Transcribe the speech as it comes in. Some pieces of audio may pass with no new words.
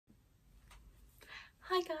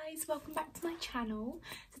Hi guys, welcome back to my channel.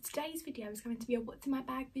 So today's video is going to be a what's in my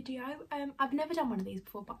bag video. I've never done one of these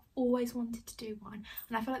before, but I've always wanted to do one,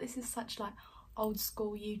 and I feel like this is such like old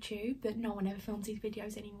school YouTube that no one ever films these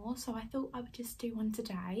videos anymore, so I thought I would just do one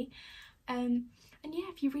today. And yeah,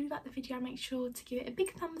 if you really like the video, make sure to give it a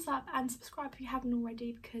big thumbs up and subscribe if you haven't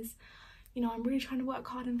already, because you know I'm really trying to work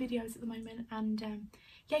hard on videos at the moment. And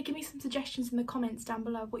yeah, give me some suggestions in the comments down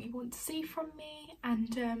below what you want to see from me,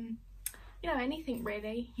 and you know, anything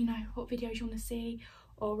really, you know, what videos you want to see,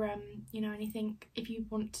 or you know, anything. If you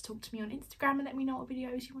want to talk to me on Instagram and let me know what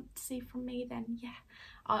videos you want to see from me, then yeah,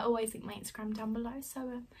 I always link my Instagram down below.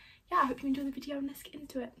 So yeah, I hope you enjoy the video and let's get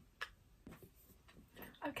into it.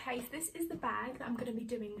 Okay, so this is the bag that I'm going to be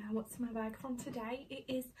doing what's in my bag from today. It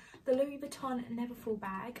is the Louis Vuitton Neverfull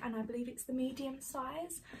bag, and I believe it's the medium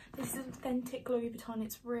size. This is authentic Louis Vuitton,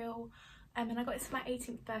 it's real. And I got this for my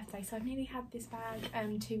 18th birthday, so I've nearly had this bag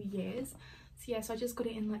 2 years. So yeah, so I just got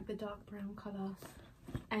it in like the dark brown colour.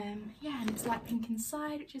 Yeah, and it's like pink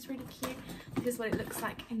inside, which is really cute. This is what it looks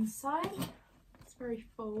like inside. It's very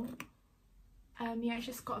full. Yeah, it's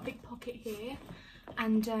just got a big pocket here,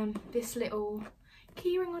 and this little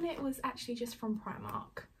keyring on it was actually just from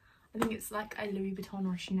Primark. I think it's like a Louis Vuitton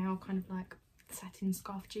or a Chanel kind of like satin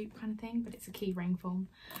scarf dupe kind of thing, but it's a key ring form.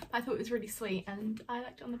 I thought it was really sweet and I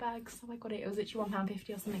liked it on the bag, so I got it. It was literally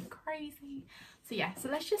 £1.50 or something crazy. So yeah, so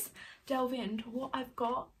let's just delve into what I've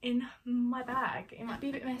got in my bag. It might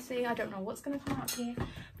be a bit messy, I don't know what's going to come out here,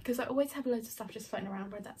 because I always have loads of stuff just floating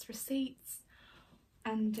around, whether that's receipts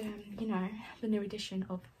and you know, the new edition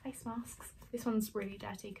of face masks. This one's really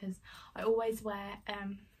dirty because I always wear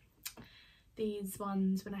these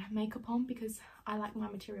ones when I have makeup on, because I like my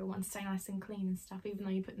material ones to stay nice and clean and stuff, even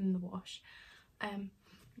though you put them in the wash.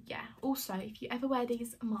 Yeah, also if you ever wear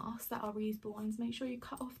these masks that are reusable ones, make sure you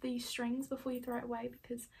cut off these strings before you throw it away,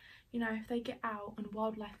 because you know, if they get out and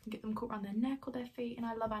wildlife can get them caught around their neck or their feet, and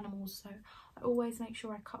I love animals, so I always make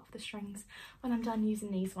sure I cut off the strings when I'm done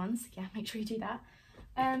using these ones. Yeah, make sure you do that.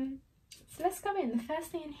 So let's go in. The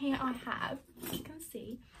first thing in here I have, as you can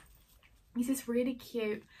see, is this really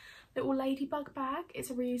cute little ladybug bag.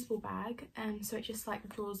 It's a reusable bag, so it just like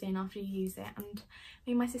draws in after you use it, and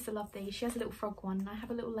me and my sister love these. She has a little frog one and I have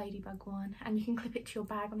a little ladybug one, and you can clip it to your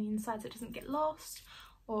bag on the inside so it doesn't get lost.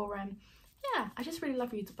 Or yeah, I just really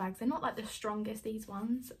love reusable bags. They're not like the strongest, these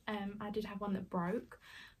ones. I did have one that broke,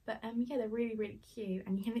 but yeah, they're really cute,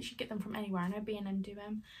 and you can literally get them from anywhere. I know B&M do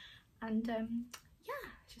them, and yeah,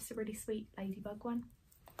 it's just a really sweet ladybug one.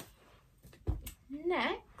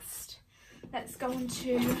 Next, let's go on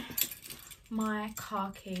to my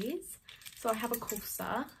car keys. So I have a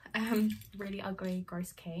Corsa, really ugly,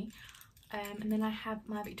 gross key. And then I have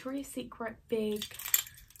my Victoria's Secret big,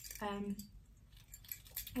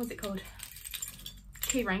 what's it called?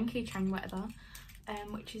 Keychain, whatever.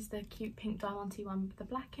 Which is the cute pink diamanty one with the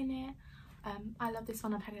black in it. I love this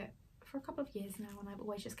one. I've had it for a couple of years now, and I've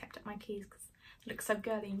always just kept up my keys because it looks so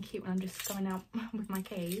girly and cute when I'm just going out with my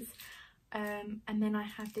keys. And then I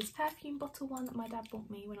have this perfume bottle one that my dad bought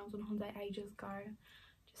me when I was on holiday ages ago.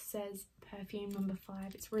 Just says perfume number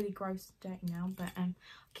 5. It's really gross and dirty now, but I'll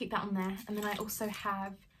keep that on there. And then I also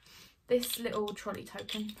have this little trolley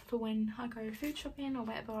token for when I go food shopping or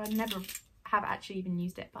whatever. I never have actually even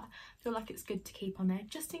used it, but I feel like it's good to keep on there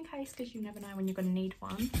just in case, because you never know when you're going to need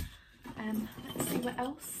one. Let's see what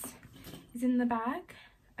else is in the bag.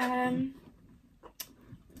 A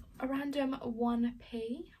random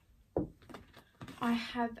 1p. I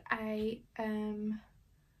have a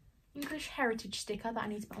English heritage sticker that I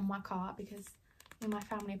need to put on my car, because in my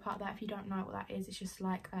family are part of that. If you don't know what that is, it's just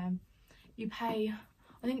like you pay,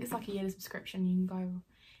 I think it's like a yearly subscription. You can go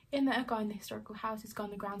in there, go in the historical houses, go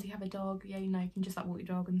on the grounds. You have a dog, yeah, you know, you can just like walk your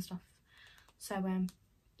dog and stuff. So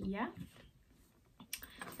yeah.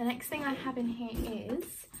 The next thing I have in here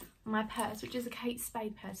is my purse, which is a Kate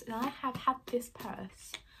Spade purse, and I have had this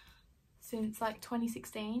purse since like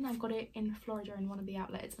 2016. I got it in Florida in one of the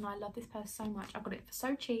outlets, and I love this purse so much. I got it for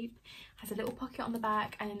so cheap. It has a little pocket on the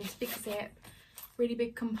back and then this big zip, really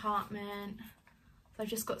big compartment. So I've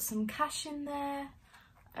just got some cash in there.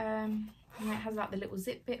 And it has like the little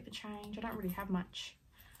zip bit for change. I don't really have much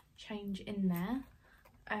change in there.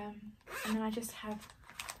 And then I just have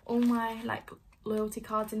all my like loyalty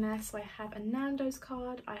cards in there. So I have a Nando's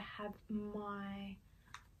card, I have my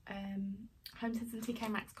HomeSense and TK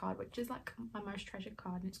Maxx card, which is like my most treasured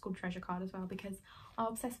card, and it's called Treasure Card as well because I'm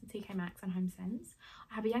obsessed with TK Maxx and HomeSense.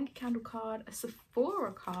 I have a Yankee Candle card, a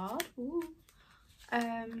Sephora card, ooh,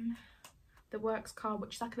 the Works card,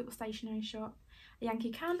 which is like a little stationery shop, a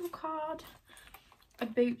Yankee Candle card, a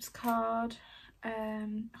Boots card,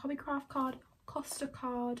 Hobbycraft card, Costa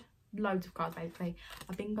card, loads of cards basically,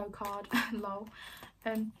 a bingo card. Lol.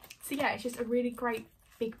 So yeah, it's just a really great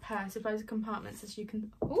big purse with loads of compartments, as you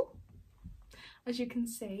can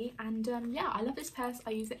see. And yeah, I love this purse.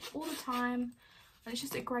 I use it all the time, and it's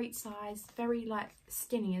just a great size, very like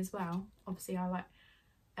skinny as well. Obviously I like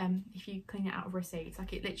if you clean it out of receipts,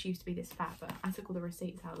 like it literally used to be this fat, but I took all the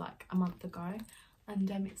receipts out like a month ago, and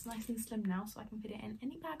it's nice and slim now, so I can fit it in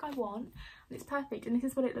any bag I want, and it's perfect. And this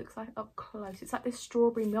is what it looks like up close. It's like this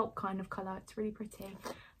strawberry milk kind of colour. It's really pretty.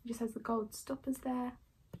 It just has the gold studs,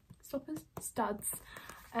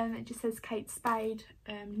 it just says Kate Spade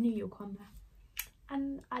New York on there,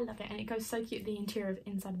 and I love it, and it goes so cute, the interior of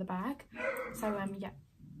inside of the bag. So yeah,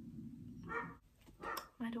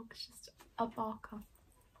 my dog's just a barker.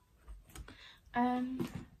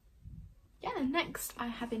 Yeah, next I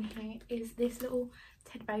have in here is this little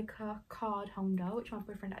Ted Baker card holder, which my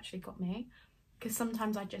boyfriend actually got me, because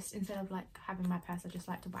sometimes I just, instead of like having my purse, I just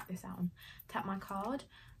like to whack this out and tap my card.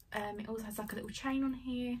 It also has like a little chain on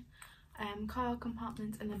here, card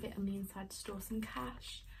compartments, and a bit on the inside to store some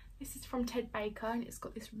cash. This is from Ted Baker, and it's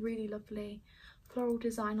got this really lovely floral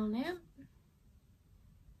design on it.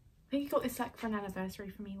 I think he got this like for an anniversary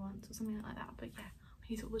for me once or something like that, but yeah, I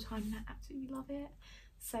use it all the time and I absolutely love it.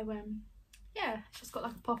 So yeah, it's just got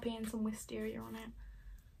like a poppy and some wisteria on it.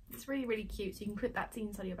 It's really, really cute, so you can put that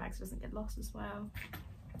inside your bag so it doesn't get lost as well.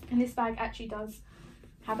 And this bag actually does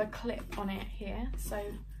have a clip on it here, so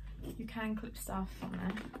you can clip stuff on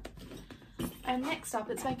there. And next up,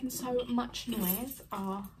 that's making so much noise,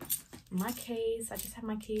 are my keys. I just have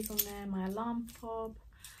my keys on there, my alarm fob,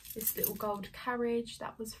 this little gold carriage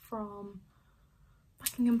that was from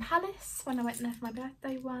Buckingham Palace when I went there for my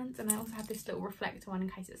birthday once, and I also have this little reflector one in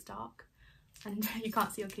case it's dark and you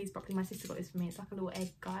can't see your keys properly. My sister got this for me. It's like a little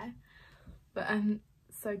egg guy, but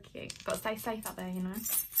so cute. Got to stay safe out there, you know.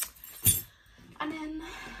 And then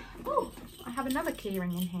oh, I have another key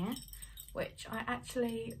ring in here, which I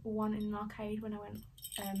actually won in an arcade when I went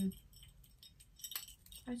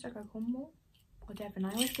where did I go, Cornwall or Devon?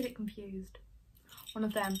 I always get it confused. One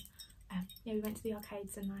of them. Yeah, we went to the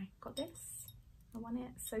arcades and I got this. I won it.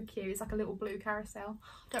 It's so cute. It's like a little blue carousel.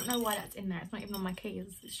 Don't know why that's in there. It's not even on my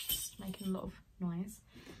keys. It's just making a lot of noise.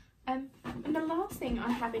 And the last thing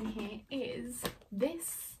I have in here is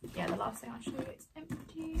this. Yeah, the last thing I'll show you. It's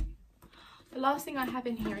empty. The last thing I have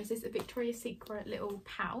in here is this Victoria's Secret little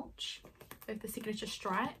pouch with the signature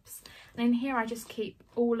stripes. And in here I just keep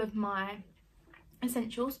all of my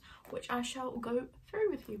essentials, which I shall go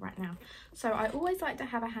through with you right now. So I always like to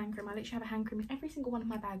have a hand cream. I literally have a hand cream in every single one of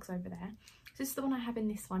my bags over there. So this is the one I have in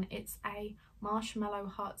this one. It's a Marshmallow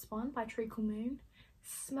Hearts one by Treacle Moon.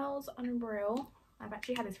 Smells unreal. I've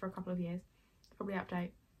actually had this for a couple of years. Probably out of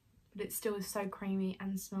date, but it still is so creamy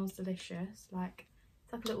and smells delicious. Like,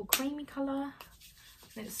 it's like a little creamy colour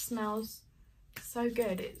and it smells so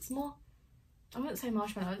good. It's more, I wouldn't say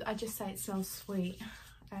marshmallow, I just say it smells sweet.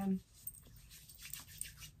 Kind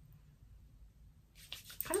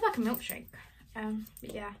of like a milkshake,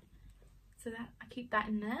 but yeah, so that I keep that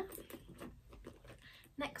in there.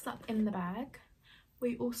 Next up in the bag,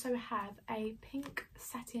 we also have a pink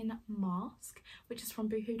satin mask, which is from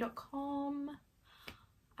boohoo.com,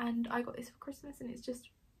 and I got this for Christmas and it's just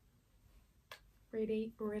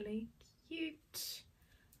really, really cute.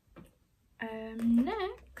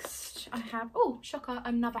 Next I have, oh shocker,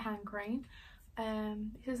 another hand cream.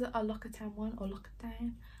 This is a L'Occitane one, or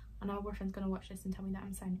L'Occitane. I know my boyfriend's gonna watch this and tell me that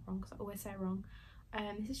I'm saying it wrong because I always say it wrong.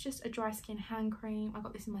 This is just a dry skin hand cream. I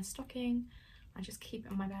got this in my stocking. I just keep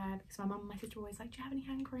it in my bag because my mum and my sister are always like, do you have any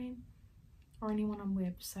hand cream? Or anyone I'm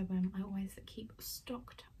with, so I always keep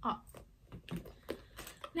stocked up.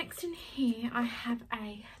 Next in here I have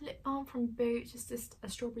a lip balm from Boots, just a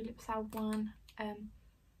strawberry lip salve one.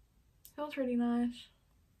 Smells really nice.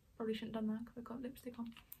 Probably shouldn't have done that because I've got lipstick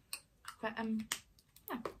on. But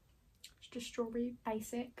yeah, it's just strawberry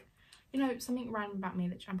basic. You know, something random about me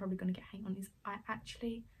that I'm probably going to get hate on is I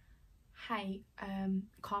actually hate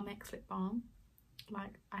Carmex lip balm.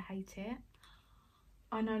 Like, I hate it.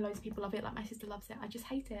 I know loads of people love it, like my sister loves it. I just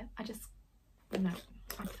hate it. I just, no,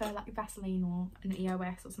 I prefer like Vaseline or an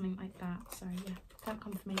EOS or something like that. So yeah, don't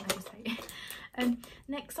come for me, I just hate it.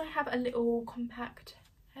 Next I have a little compact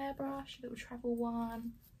hairbrush, a little travel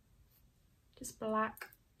one, just black.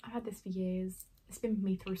 I've had this for years. It's been with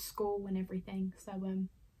me through school and everything. So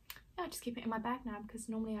yeah, I just keep it in my bag now because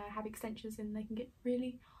normally I have extensions and they can get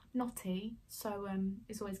really knotty. So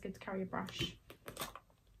it's always good to carry a brush.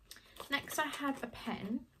 Next I have a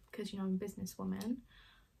pen because, you know, I'm a businesswoman.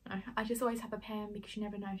 No, I just always have a pen because you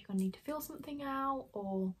never know if you're going to need to fill something out,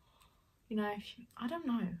 or, you know, if you, I don't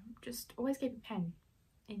know, just always keep a pen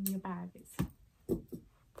in your bag.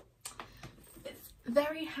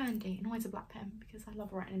 very handy, and always a black pen because I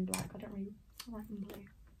love writing in black. I don't really write in blue.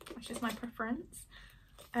 That's just my preference.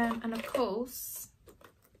 And of course,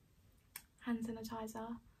 hand sanitizer.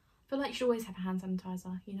 I feel like you should always have a hand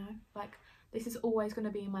sanitizer, you know, like this is always going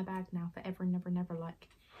to be in my bag now forever and never and never, like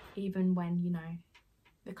even when, you know,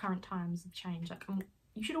 the current times have changed. Like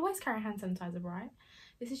you should always carry a hand sanitizer, right?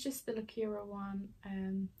 This is just the Lacura one,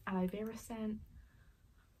 aloe vera scent.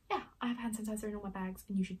 Yeah, I have hand sanitizer in all my bags,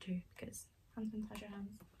 and you should too, because hand sanitizer your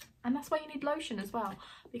hands. And that's why you need lotion as well,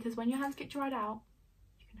 because when your hands get dried out,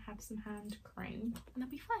 you can have some hand cream and that'll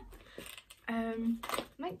be fine.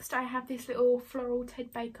 Next I have this little floral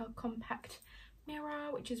Ted Baker compact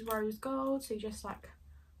mirror, which is rose gold, so you just like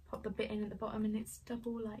pop the bit in at the bottom and it's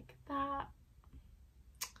double like that.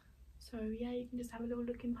 So yeah, you can just have a little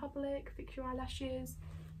look in public, fix your eyelashes,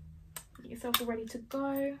 get yourself all ready to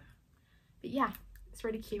go. But yeah, it's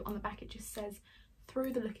really cute. On the back it just says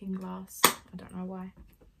through the looking glass. I don't know why,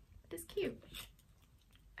 but it's cute.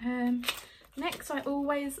 Next, I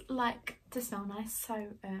always like to smell nice, so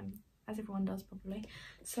as everyone does probably,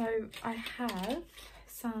 so I have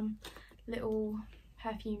some little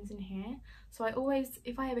perfumes in here. So I always,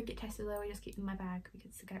 if I ever get tested, I always just keep them in my bag because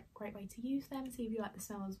it's a great way to use them, see if you like the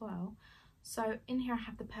smell as well. So in here I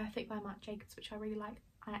have the Perfect by Marc Jacobs, which I really like.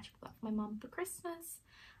 I actually got that for my mum for Christmas.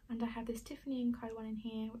 And I have this Tiffany & Co one in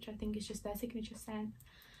here, which I think is just their signature scent.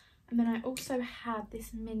 And then I also have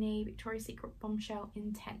this mini Victoria's Secret Bombshell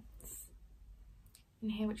Intense in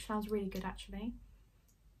here, which smells really good actually.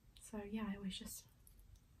 So yeah, I always just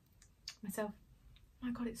myself, oh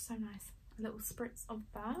my god, it's so nice, a little spritz of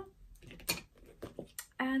that.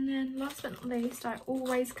 And then last but not least, I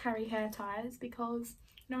always carry hair ties, because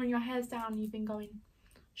you know when your hair's down and you've been going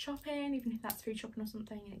shopping, even if that's food shopping or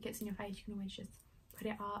something, and it gets in your face, you can always just put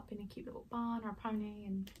it up in a cute little bun or a pony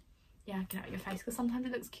and yeah, get it out of your face, because sometimes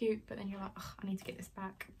it looks cute but then you're like, oh, I need to get this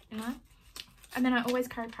back, you know. And then I always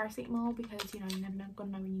carry paracetamol, because you know, you never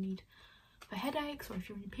gonna know when you need for headaches or if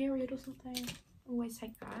you're on your period or something. Always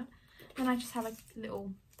take that. And I just have a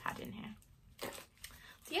little pad in here.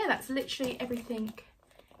 So yeah, that's literally everything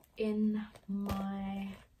in my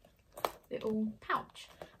little pouch,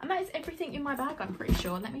 and that is everything in my bag, I'm pretty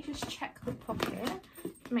sure. Let me just check the pocket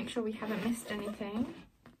to make sure we haven't missed anything.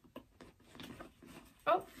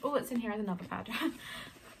 Oh, all that's in here is another pad.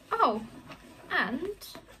 Oh, and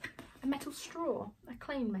a metal straw, a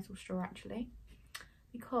clean metal straw actually,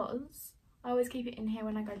 because I always keep it in here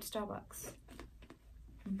when I go to Starbucks.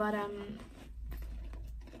 But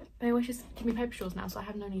they always just give me paper straws now, so I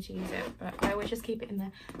have no need to use it, but I always just keep it in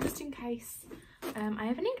there just in case I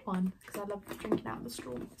ever need one, because I love drinking out of the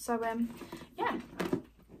straw. So yeah.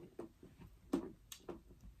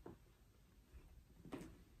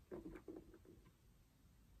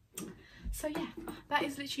 So yeah, that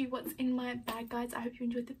is literally what's in my bag, guys. I hope you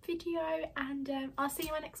enjoyed the video, and I'll see you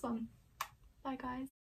in my next one. Bye guys.